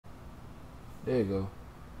There you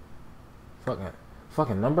go.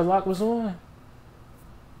 Fucking number lock was on.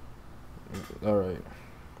 All right.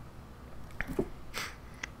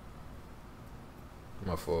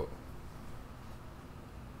 My fault.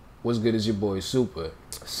 What's good is your boy Super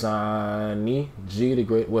SANHI G the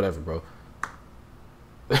Great, whatever, bro.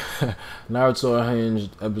 Naruto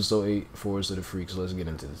Unhinged, episode 8, Forest of the Freaks. Let's get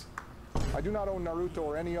into this. I do not own Naruto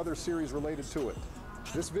or any other series related to it.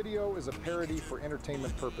 This video is a parody for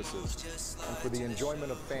entertainment purposes and for the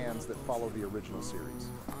enjoyment of fans that follow the original series.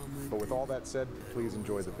 But with all that said, please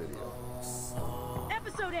enjoy the video.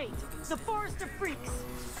 Episode 8, The Forest of Freaks.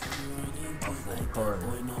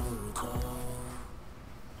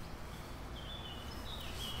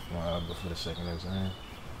 Wow, before the second exam.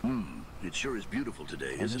 It sure is beautiful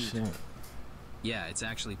today, isn't it? Yeah, it's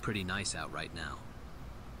actually pretty nice out right now.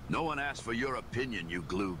 No one asked for your opinion, you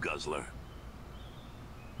glue guzzler.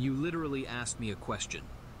 You literally asked me a question.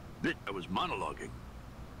 I was monologuing.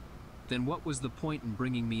 Then what was the point in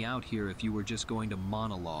bringing me out here if you were just going to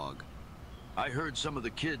monologue? I heard some of the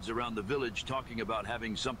kids around the village talking about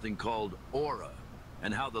having something called aura,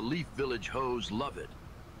 and how the Leaf Village hoes love it.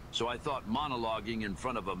 So I thought monologuing in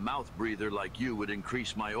front of a mouth breather like you would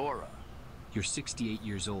increase my aura. You're 68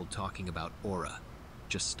 years old talking about aura.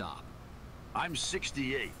 Just stop. I'm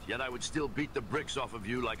 68, yet I would still beat the bricks off of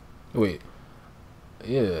you like... Wait.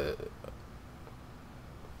 Yeah.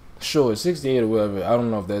 Sure, 68 or whatever. I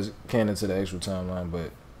don't know if that's canon to the actual timeline,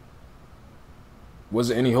 but... Was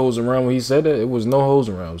there any hoes around when he said that? It was no hoes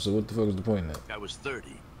around, so what the fuck is the point in that? I was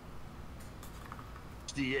 30.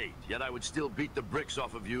 68, yet I would still beat the bricks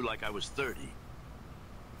off of you like I was 30.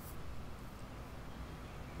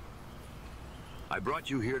 I brought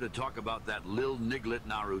you here to talk about that lil niglet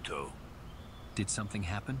Naruto. Did something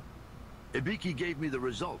happen? Ibiki gave me the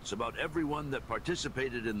results about everyone that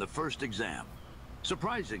participated in the first exam.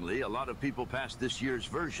 Surprisingly, a lot of people passed this year's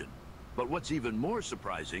version. But what's even more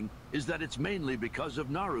surprising is that it's mainly because of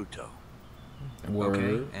Naruto. Word.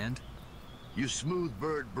 Okay, and? You smooth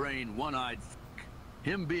bird brain, one-eyed f***.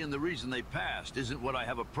 Him being the reason they passed isn't what I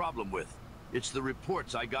have a problem with. It's the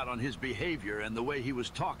reports I got on his behavior and the way he was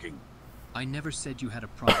talking. I never said you had a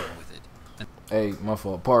problem with it. Hey, my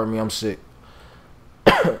fault. Pardon me, I'm sick.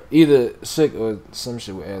 Either sick or some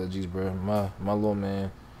shit with allergies, bro. My little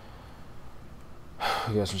man.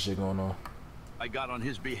 He got some shit going on. I got on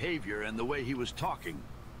his behavior and the way he was talking.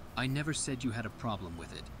 I never said you had a problem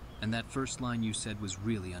with it. And that first line you said was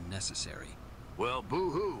really unnecessary. Well,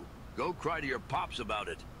 boo-hoo. Go cry to your pops about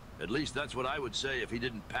it. At least that's what I would say if he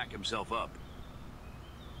didn't pack himself up.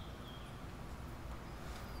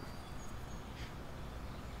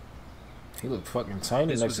 He looked fucking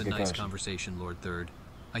tiny This next was to a nice Kakashi. conversation, Lord Third.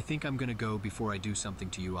 I think I'm gonna go before I do something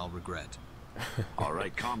to you I'll regret. All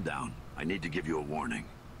right, calm down. I need to give you a warning.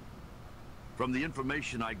 From the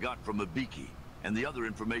information I got from Ibiki, and the other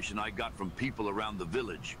information I got from people around the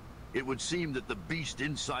village, it would seem that the beast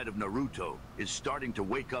inside of Naruto is starting to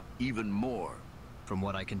wake up even more. From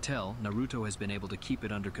what I can tell, Naruto has been able to keep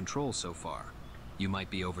it under control so far. You might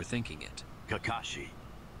be overthinking it. Kakashi,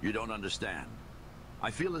 you don't understand.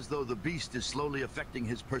 I feel as though the beast is slowly affecting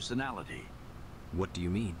his personality. What do you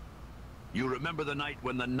mean? You remember the night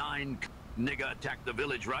when the 9 nigga attacked the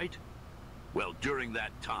village, right? Well, during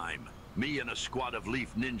that time, me and a squad of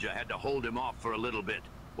Leaf Ninja had to hold him off for a little bit,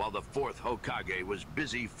 while the 4th Hokage was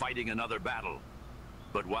busy fighting another battle.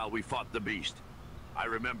 But while we fought the beast, I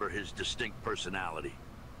remember his distinct personality.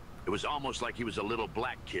 It was almost like he was a little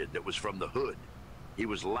black kid that was from the hood. He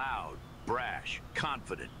was loud, brash,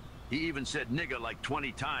 confident. He even said nigga like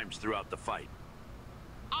 20 times throughout the fight.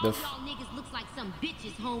 All y'all niggas looks like some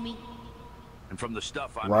bitches, homie. And from the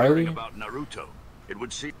stuff I'm Riley? hearing about Naruto, it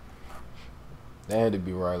would seem... That had to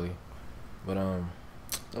be Riley. But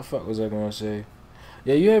the fuck was I gonna say?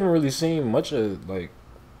 Yeah, you haven't really seen much of like.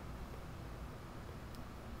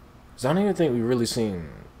 'Cause I don't even think we really seen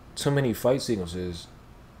too many fight sequences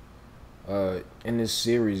in this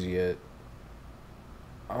series yet.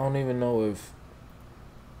 I don't even know if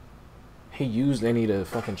he used any of the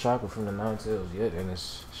fucking chakra from the Nine Tails yet in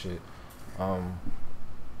this shit.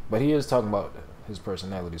 But he is talking about his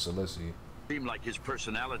personality, so let's see. Seem like his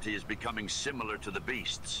personality is becoming similar to the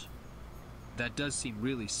beast's. That does seem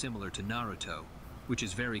really similar to Naruto, which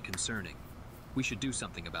is very concerning. We should do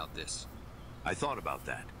something about this. I thought about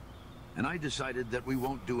that, and I decided that we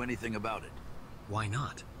won't do anything about it. Why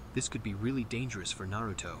not? This could be really dangerous for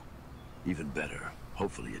Naruto. Even better,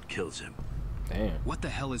 hopefully it kills him. Damn. What the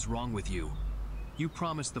hell is wrong with you? You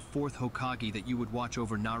promised the 4th Hokage that you would watch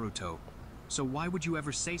over Naruto. So why would you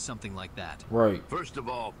ever say something like that? Right. First of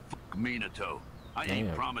all, fuck Minato. I ain't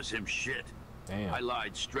Damn. promise him shit. Damn. I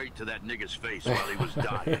lied straight to that nigga's face while he was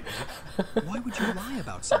dying. Why would you lie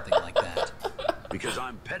about something like that? Because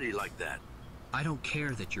I'm petty like that. I don't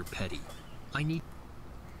care that you're petty. I need...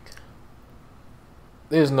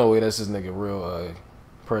 There's no way that's his nigga real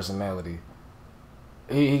personality.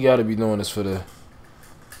 He got to be doing this for the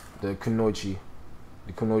kunoichi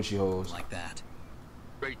hoes. like that.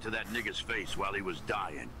 Straight to that nigga's face while he was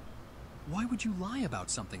dying. Why would you lie about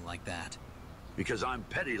something like that? Because I'm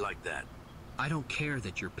petty like that. I don't care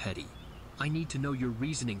that you're petty. I need to know your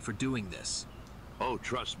reasoning for doing this. Oh,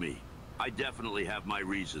 trust me. I definitely have my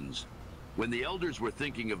reasons. When the elders were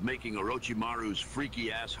thinking of making Orochimaru's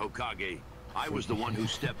freaky-ass Hokage, I was the one who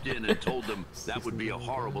stepped in and told them that would be a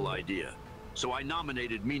horrible idea. So I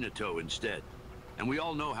nominated Minato instead. And we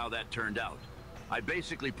all know how that turned out. I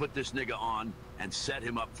basically put this nigga on and set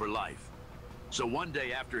him up for life. So one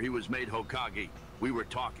day after he was made Hokage, we were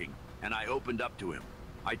talking, and I opened up to him.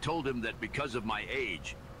 I told him that because of my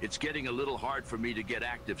age, it's getting a little hard for me to get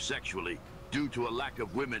active sexually due to a lack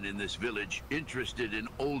of women in this village interested in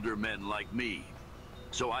older men like me.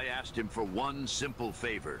 So I asked him for one simple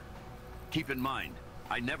favor. Keep in mind,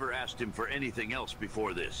 I never asked him for anything else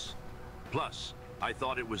before this. Plus, I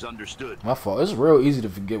thought it was understood. My fault. It's real easy to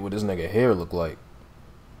forget what this nigga hair look like.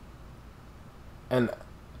 And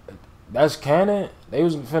that's canon. They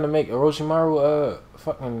was finna make Orochimaru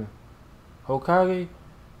fucking Hokage.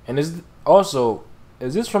 And is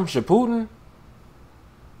this from Shippuden?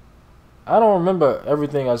 I don't remember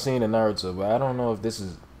everything I've seen in Naruto, but I don't know if this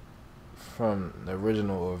is from the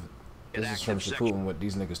original or if this is from Shippuden. What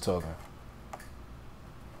these niggas talking?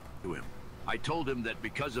 To him. I told him that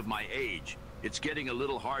because of my age, it's getting a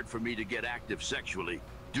little hard for me to get active sexually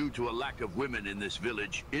due to a lack of women in this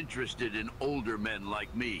village interested in older men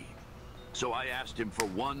like me. So I asked him for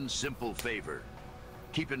one simple favor.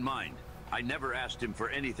 Keep in mind, I never asked him for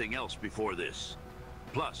anything else before this.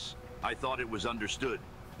 Plus, I thought it was understood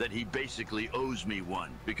that he basically owes me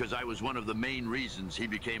one because I was one of the main reasons he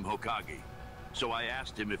became Hokage. So I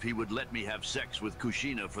asked him if he would let me have sex with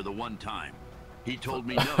Kushina for the one time. He told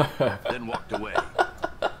me no, then walked away.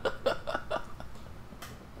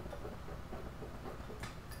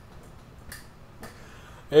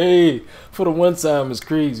 Hey, for the one time it's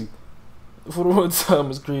crazy. For the one time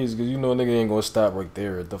it's crazy because you know nigga ain't gonna stop right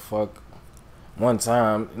there. The fuck? One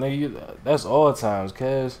time, nigga, that's all times,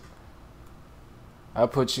 cuz. I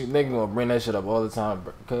put you, nigga gonna bring that shit up all the time.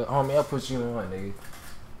 Cause, homie, I put you on, nigga.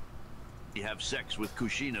 You have sex with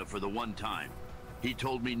Kushina for the one time. He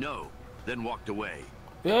told me no, then walked away.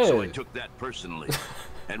 Yeah. So I took that personally.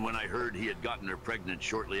 And when I heard he had gotten her pregnant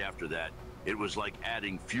shortly after that, it was like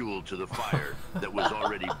adding fuel to the fire that was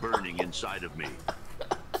already burning inside of me.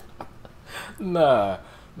 Nah,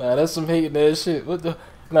 that's some hating ass shit. What the?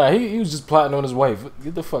 Nah, he was just plotting on his wife.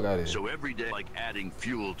 Get the fuck out of here. So every day, like adding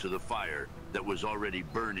fuel to the fire that was already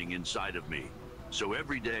burning inside of me. So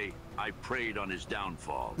every day, I prayed on his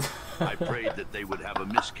downfall. I prayed that they would have a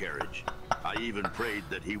miscarriage. I even prayed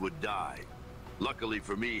that he would die. Luckily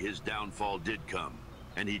for me, his downfall did come,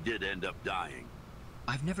 and he did end up dying.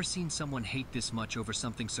 I've never seen someone hate this much over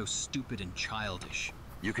something so stupid and childish.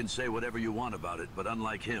 You can say whatever you want about it, but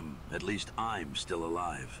unlike him, at least I'm still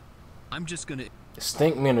alive. I'm just gonna...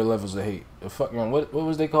 Stink meaner levels of hate. The fucking what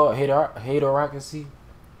was they called? Haterocracy?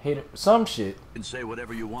 Hater some shit. You can say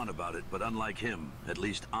whatever you want about it, but unlike him, at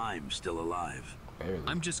least I'm still alive. Barely.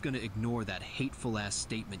 I'm just gonna ignore that hateful-ass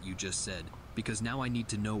statement you just said, because now I need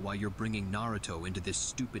to know why you're bringing Naruto into this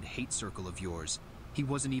stupid hate circle of yours. He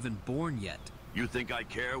wasn't even born yet. You think I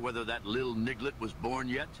care whether that little niglet was born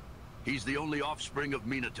yet? He's the only offspring of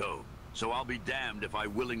Minato, so I'll be damned if I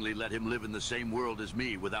willingly let him live in the same world as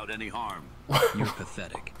me without any harm. You're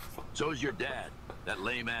pathetic. So's your dad. That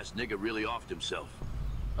lame-ass nigga really offed himself.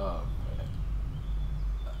 Oh, man.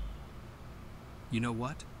 You know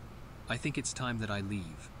what? I think it's time that I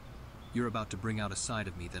leave. You're about to bring out a side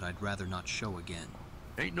of me that I'd rather not show again.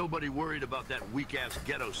 Ain't nobody worried about that weak-ass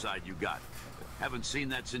ghetto side you got. Haven't seen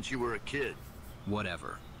that since you were a kid.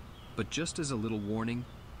 Whatever. But just as a little warning,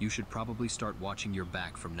 you should probably start watching your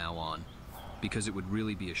back from now on. Because it would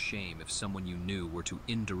really be a shame if someone you knew were to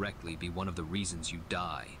indirectly be one of the reasons you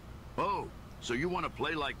die. Oh, so you want to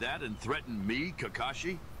play like that and threaten me,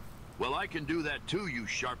 Kakashi? Well, I can do that too, you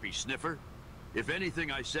Sharpie sniffer. If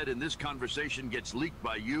anything I said in this conversation gets leaked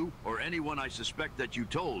by you or anyone I suspect that you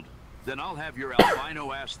told, then I'll have your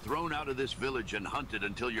albino ass thrown out of this village and hunted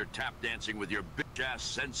until you're tap dancing with your bitch-ass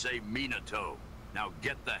sensei Minato. Now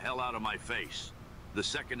get the hell out of my face. The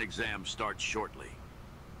second exam starts shortly.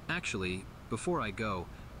 Actually, before I go,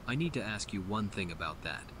 I need to ask you one thing about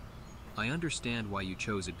that. I understand why you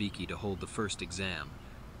chose Ibiki to hold the first exam,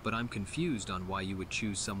 but I'm confused on why you would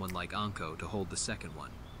choose someone like Anko to hold the second one.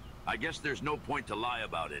 I guess there's no point to lie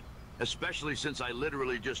about it, especially since I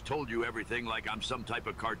literally just told you everything like I'm some type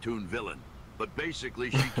of cartoon villain. But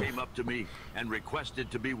basically, she came up to me and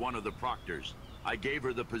requested to be one of the proctors. I gave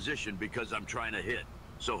her the position because I'm trying to hit,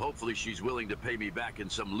 so hopefully she's willing to pay me back in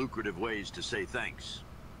some lucrative ways to say thanks.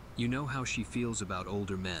 You know how she feels about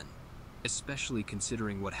older men, especially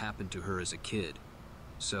considering what happened to her as a kid.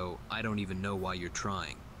 So I don't even know why you're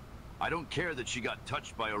trying. I don't care that she got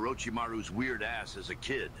touched by Orochimaru's weird ass as a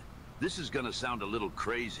kid. This is gonna sound a little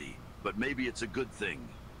crazy, but maybe it's a good thing.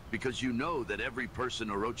 Because you know that every person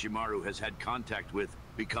Orochimaru has had contact with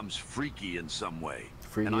becomes freaky in some way.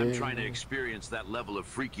 And I'm trying to experience that level of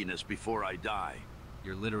freakiness before I die.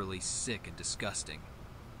 You're literally sick and disgusting.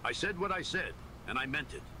 I said what I said, and I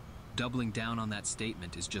meant it. Doubling down on that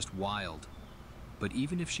statement is just wild. But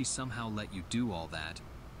even if she somehow let you do all that,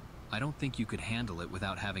 I don't think you could handle it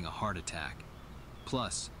without having a heart attack.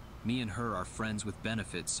 Plus, me and her are friends with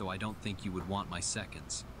benefits, so I don't think you would want my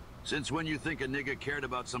seconds. Since when you think a nigga cared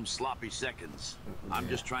about some sloppy seconds? I'm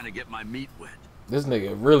just trying to get my meat wet. This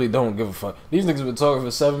nigga really don't give a fuck. These niggas been talking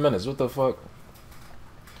for 7 minutes. What the fuck?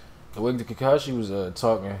 The way the Kakashi was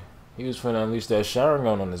talking, he was finna unleash that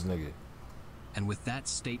Sharingan on this nigga. And with that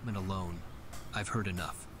statement alone, I've heard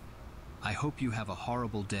enough. I hope you have a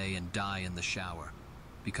horrible day and die in the shower,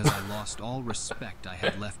 because I lost all respect I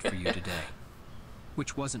had left for you today.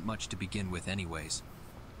 Which wasn't much to begin with anyways.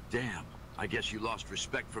 Damn, I guess you lost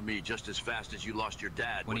respect for me just as fast as you lost your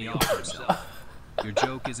dad when he offed himself. Your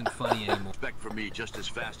joke isn't funny anymore. Respect for me just as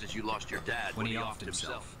fast as you lost your dad when he offed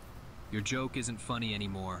himself. Your joke isn't funny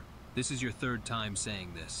anymore. This is your third time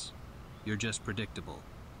saying this. You're just predictable.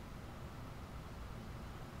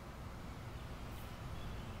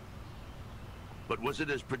 But was it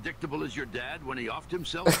as predictable as your dad when he offed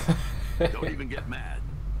himself? Don't even get mad.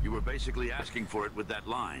 You were basically asking for it with that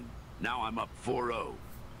line. Now I'm up 4-0.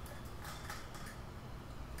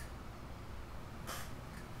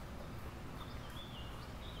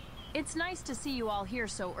 It's nice to see you all here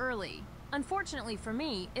so early. Unfortunately for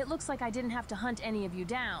me, it looks like I didn't have to hunt any of you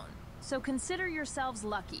down. So consider yourselves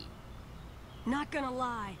lucky. Not gonna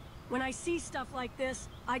lie. When I see stuff like this,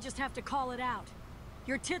 I just have to call it out.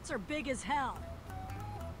 Your tits are big as hell.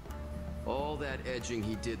 All that edging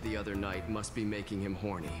he did the other night must be making him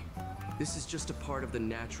horny. This is just a part of the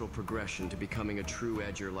natural progression to becoming a true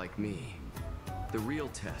edger like me. The real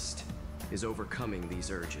test is overcoming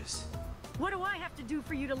these urges. What do I have to do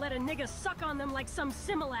for you to let a nigga suck on them like some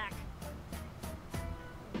Similac?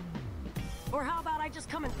 Or how about I just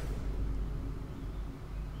come and...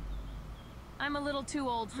 I'm a little too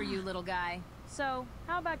old for you, little guy. So,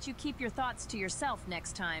 how about you keep your thoughts to yourself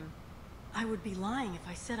next time? I would be lying if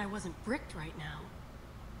I said I wasn't bricked right now.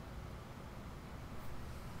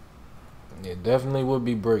 It definitely would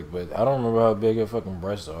be brick, but I don't remember how big her fucking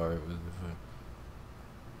breasts are.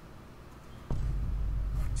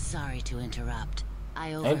 Sorry to interrupt. I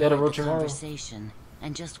Ain't that a overheard the Orochimaru? conversation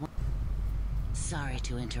and just Sorry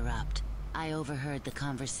to interrupt. I overheard the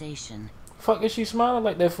conversation. Fuck is she smiling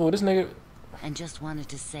like that for? This nigga... And just wanted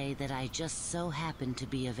to say that I just so happened to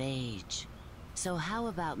be of age. So how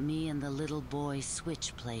about me and the little boy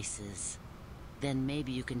switch places? Then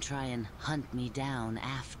maybe you can try and hunt me down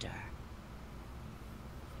after.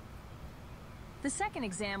 The second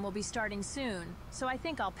exam will be starting soon, so I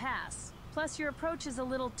think I'll pass. Plus, your approach is a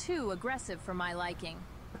little too aggressive for my liking.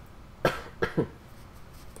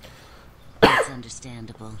 That's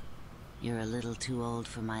understandable. You're a little too old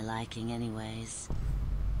for my liking anyways.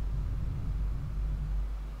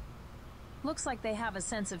 Looks like they have a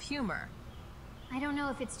sense of humor. I don't know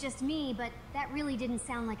if it's just me, but that really didn't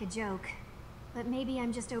sound like a joke. But maybe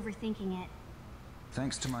I'm just overthinking it.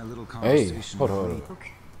 Thanks to my little Hey, conversation. hold on.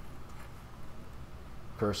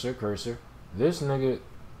 Cursor. This nigga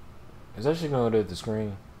is actually going to at the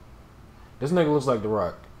screen. This nigga looks like The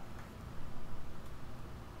Rock.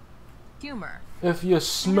 Humor. If you I don't know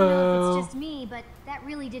smell... if it's just me, but that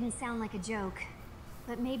really didn't sound like a joke.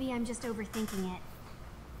 But maybe I'm just overthinking it.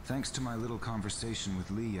 Thanks to my little conversation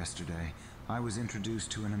with Lee yesterday, I was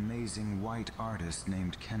introduced to an amazing white artist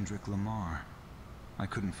named Kendrick Lamar. I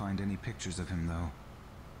couldn't find any pictures of him though.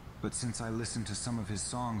 But since I listened to some of his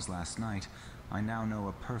songs last night, I now know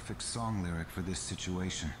a perfect song lyric for this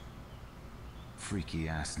situation. Freaky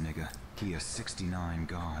ass nigga, he a 69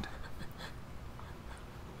 god.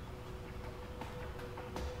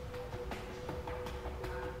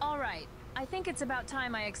 Alright, I think it's about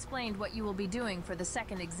time I explained what you will be doing for the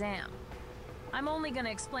second exam. I'm only gonna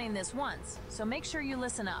explain this once, so make sure you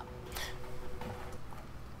listen up.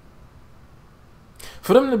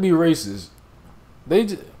 For them to be racist, They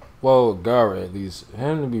just, well, Gara at least,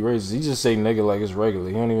 him to be racist, he just say nigga like it's regular.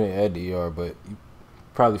 He don't even add the ER, but he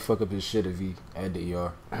probably fuck up his shit if he add the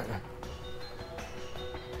ER.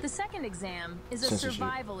 The second exam is a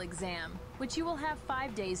survival exam, which you will have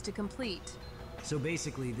 5 days to complete. So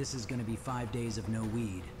basically, this is gonna be 5 days of no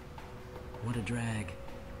weed. What a drag.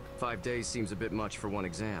 5 days seems a bit much for one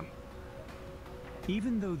exam.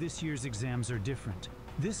 Even though this year's exams are different,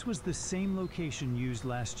 this was the same location used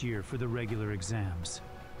last year for the regular exams.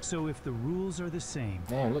 So if the rules are the same,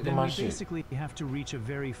 then we basically have to reach a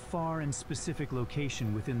very far and specific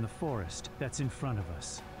location within the forest that's in front of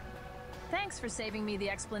us. Thanks for saving me the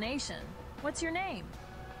explanation. What's your name?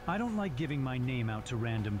 I don't like giving my name out to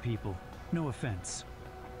random people. No offense.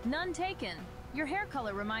 None taken. Your hair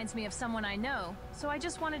color reminds me of someone I know, so I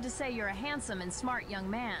just wanted to say you're a handsome and smart young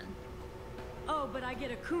man. Oh, but I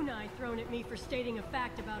get a kunai thrown at me for stating a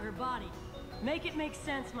fact about her body. Make it make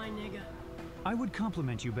sense, my nigga. I would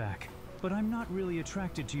compliment you back, but I'm not really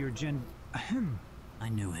attracted to your Ahem. I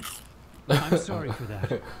knew it. I'm sorry for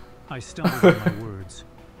that. I stumbled on my words.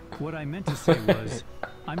 What I meant to say was,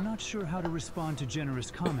 I'm not sure how to respond to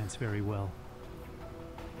generous comments very well.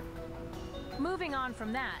 Moving on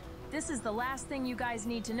from that, this is the last thing you guys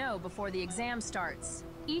need to know before the exam starts.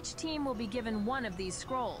 Each team will be given one of these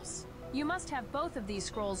scrolls. You must have both of these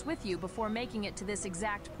scrolls with you before making it to this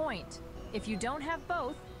exact point. If you don't have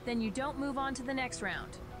both, then you don't move on to the next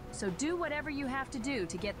round. So do whatever you have to do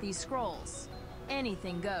to get these scrolls.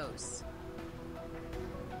 Anything goes.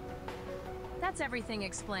 That's everything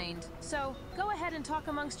explained. So go ahead and talk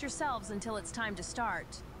amongst yourselves until it's time to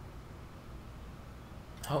start.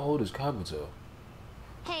 How old is Kabuto?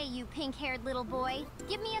 Hey, you pink-haired little boy.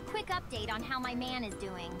 Give me a quick update on how my man is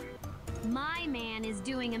doing. My man is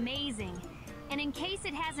doing amazing. And in case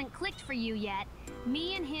it hasn't clicked for you yet,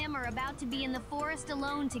 me and him are about to be in the forest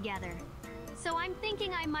alone together. So I'm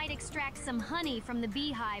thinking I might extract some honey from the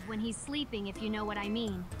beehive when he's sleeping, if you know what I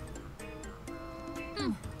mean.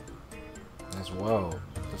 That's wild.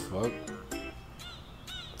 What the fuck?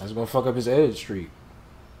 That's gonna fuck up his edge streak.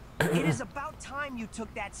 It is about time you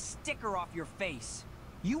took that sticker off your face.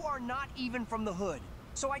 You are not even from the hood,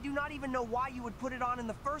 so I do not even know why you would put it on in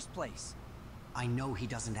the first place. I know he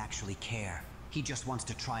doesn't actually care. He just wants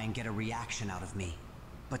to try and get a reaction out of me.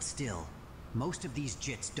 But still, most of these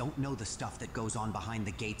Jits don't know the stuff that goes on behind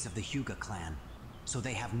the gates of the Hyuga clan, so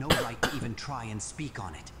they have no right to even try and speak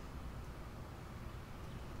on it.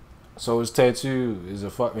 So his tattoo is a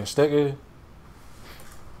fucking sticker?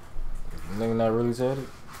 Nigga not really tatted?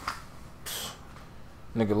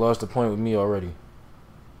 Nigga lost the point with me already.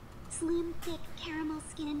 Slim, thick, caramel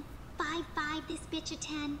skin, 5'5", this bitch a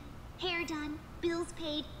 10. Hair done, bills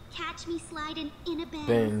paid, catch me sliding in a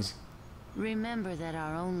Benz. Remember that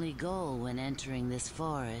our only goal when entering this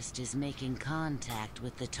forest is making contact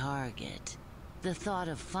with the target. The thought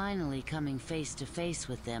of finally coming face to face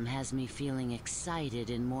with them has me feeling excited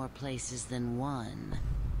in more places than one.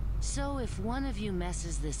 So if one of you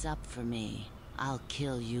messes this up for me, I'll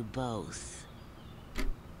kill you both.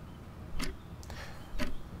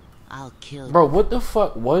 I'll kill you. Bro, what the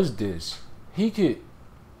fuck was this? He could...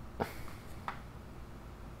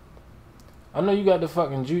 I know you got the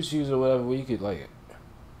fucking jutsus or whatever where you could like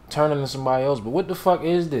turn into somebody else, but what the fuck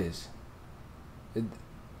is this? Did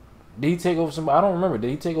he take over somebody? I don't remember. Did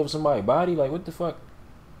he take over somebody's body? Like, what the fuck?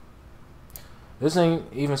 This ain't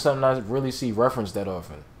even something I really see referenced that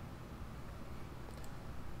often.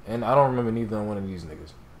 And I don't remember neither on one of these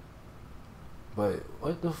niggas. But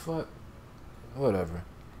what the fuck? Whatever.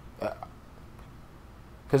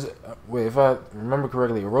 Because, wait, if I remember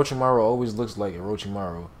correctly, Orochimaru always looks like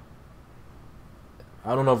Orochimaru.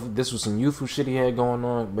 I don't know if this was some youthful shit he had going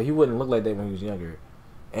on, but he wouldn't look like that when he was younger.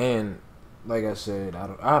 And like I said,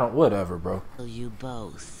 I don't whatever, bro. You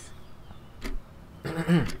both.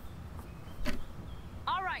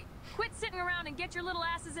 All right, quit sitting around and get your little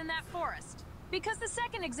asses in that forest, because the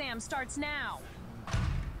second exam starts now.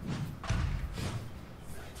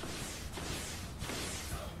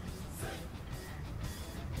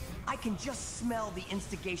 I can just smell the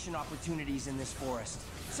instigation opportunities in this forest.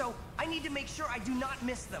 So, I need to make sure I do not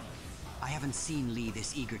miss them. I haven't seen Lee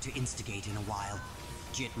this eager to instigate in a while.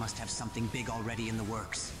 Jit must have something big already in the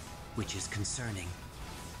works, which is concerning.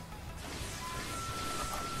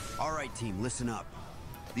 All right, team, listen up.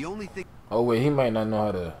 The only thing... Oh, wait, he might not know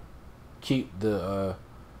how to keep the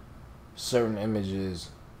certain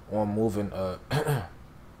images on moving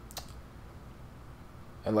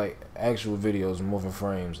and like actual videos moving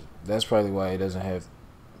frames. That's probably why he doesn't have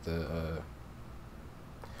the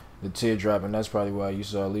teardrop, and that's probably why you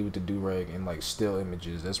saw Lee with the do-rag and like still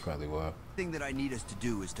images. That's probably why. thing that I need us to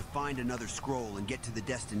do is to find another scroll and get to the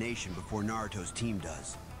destination before Naruto's team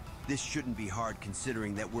does. This shouldn't be hard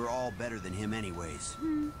considering that we're all better than him anyways.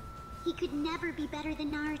 He could never be better than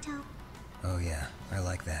Naruto. Oh yeah, I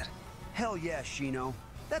like that. Hell yeah, Shino.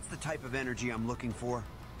 That's the type of energy I'm looking for.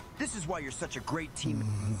 This is why you're such a great team.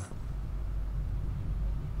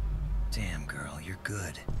 Damn, girl, you're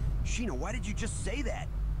good. Shino, why did you just say that?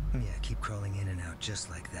 Yeah, keep crawling in and out just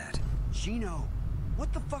like that. Shino,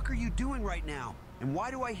 what the fuck are you doing right now? And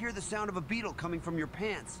why do I hear the sound of a beetle coming from your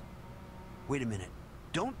pants? Wait a minute.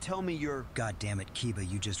 Don't tell me you're... God damn it, Kiba,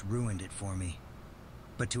 you just ruined it for me.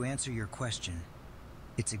 But to answer your question,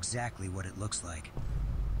 it's exactly what it looks like.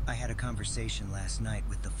 I had a conversation last night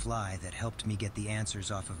with the fly that helped me get the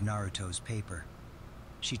answers off of Naruto's paper.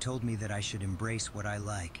 She told me that I should embrace what I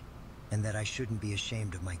like, and that I shouldn't be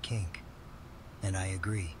ashamed of my kink. And I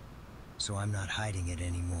agree. So I'm not hiding it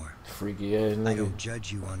anymore. Freaky ass nigga. I don't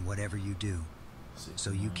judge you on whatever you do,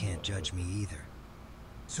 so you can't judge me either.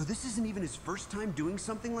 So this isn't even his first time doing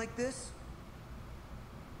something like this?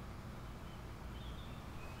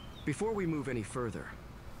 Before we move any further,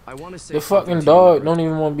 I want to say the fucking dog don't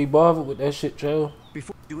even want to be bothered with that shit, Joe.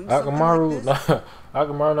 Before doing Akamaru, like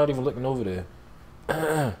Akamaru not even looking over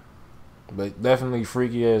there. But definitely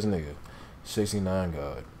freaky ass nigga. 69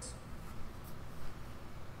 God.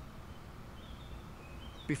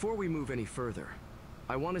 Before we move any further,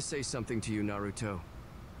 I want to say something to you, Naruto.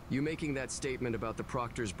 You making that statement about the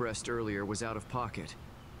proctor's breast earlier was out of pocket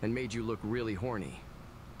and made you look really horny.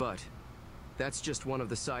 But that's just one of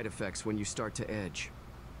the side effects when you start to edge.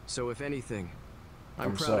 So if anything,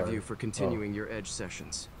 I'm proud of you for continuing your edge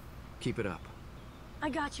sessions. Keep it up. I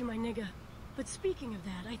got you, my nigga. But speaking of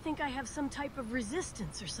that, I think I have some type of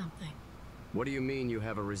resistance or something. What do you mean you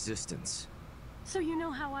have a resistance? So you know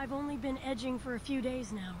how I've only been edging for a few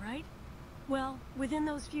days now, right? Well, within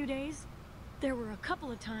those few days, there were a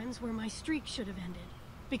couple of times where my streak should have ended,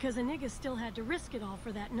 because a nigga still had to risk it all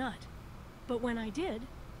for that nut. But when I did,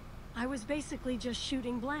 I was basically just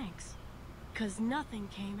shooting blanks, 'cause nothing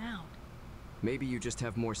came out. Maybe you just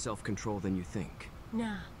have more self-control than you think.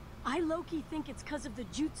 Nah, I low-key think it's 'cause of the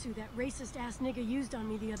jutsu that racist-ass nigga used on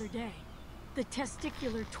me the other day. The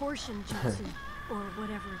testicular torsion jutsu, or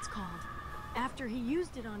whatever it's called. After he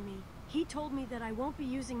used it on me, he told me that I won't be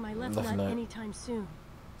using my left nut anytime soon.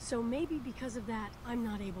 So maybe because of that, I'm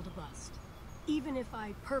not able to bust. Even if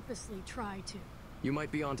I purposely try to. You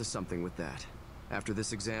might be onto something with that. After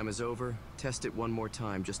this exam is over, test it one more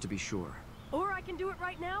time just to be sure. Or I can do it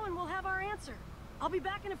right now and we'll have our answer. I'll be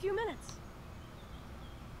back in a few minutes.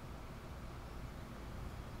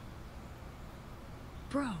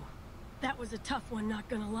 Bro, that was a tough one, not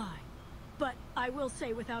gonna lie. But I will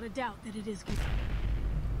say without a doubt that it is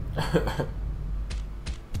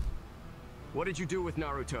What did you do with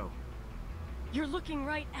Naruto? You're looking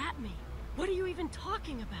right at me. What are you even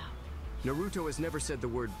talking about? Naruto has never said the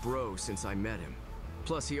word bro since I met him.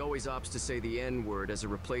 Plus, he always opts to say the N-word as a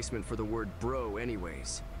replacement for the word bro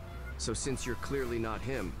anyways. So since you're clearly not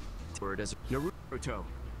him, word as Naruto.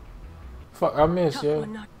 Fuck, I miss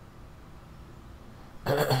you.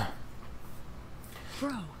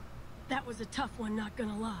 Bro, that was a tough one, not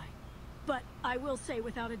gonna lie. But I will say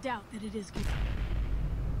without a doubt that it is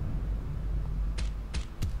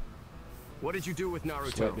What did you do with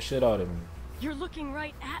Naruto? Slap the shit out of me. You're looking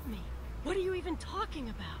right at me. What are you even talking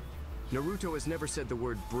about? Naruto has never said the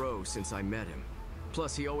word bro since I met him.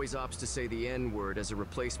 Plus, he always opts to say the N-word as a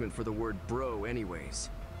replacement for the word bro anyways.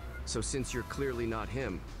 So since you're clearly not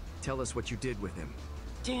him, tell us what you did with him.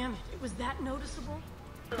 Damn it, it was that noticeable?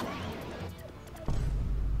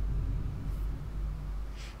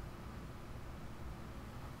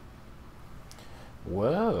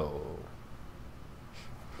 Well,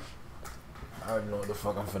 I already know what the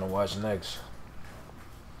fuck I'm finna watch next.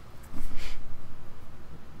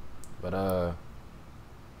 But I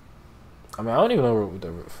mean, I don't even know what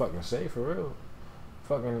to fucking say for real.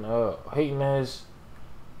 Fucking hating ass.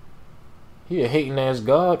 He a hating ass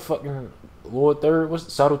god. Fucking Lord Third. What's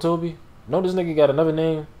Sarutobi? No, this nigga got another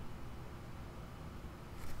name.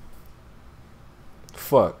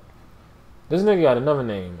 Fuck. This nigga got another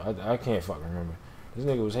name. I can't fucking remember. This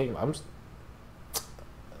nigga was hating.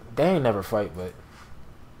 They ain't never fight, but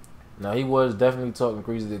now he was definitely talking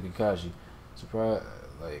crazy to Kakashi. Surprise,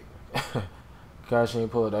 like Kakashi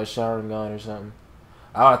ain't pulled that Sharingan or something.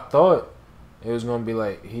 I thought it was gonna be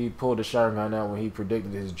like he pulled the Sharingan out when he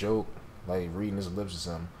predicted his joke, like reading his lips or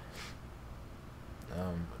something.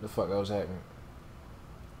 What the fuck else happened?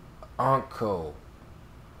 Anko.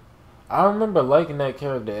 I remember liking that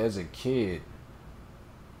character as a kid.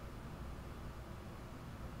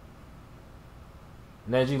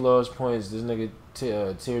 Neji lost points. This nigga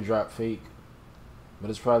teardrop fake, but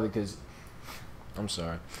it's probably because I'm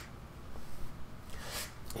sorry.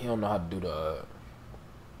 He don't know how to do the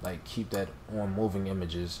like keep that on moving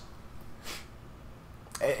images.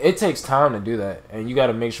 It takes time to do that, and you got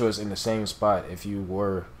to make sure it's in the same spot. If you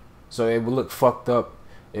were, so it would look fucked up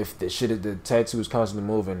if the tattoo is constantly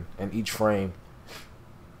moving in each frame.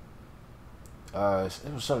 It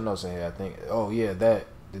was something else in here, I think. Oh yeah, the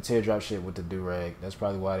teardrop shit with the do-rag. That's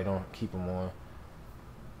probably why they don't keep them on.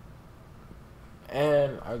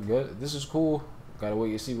 And I guess this is cool. Gotta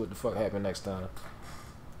wait to see what the fuck happen next time.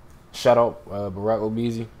 Shout out Barack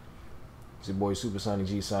Obeezy. It's your boy Super Sonic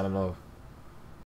G signing off.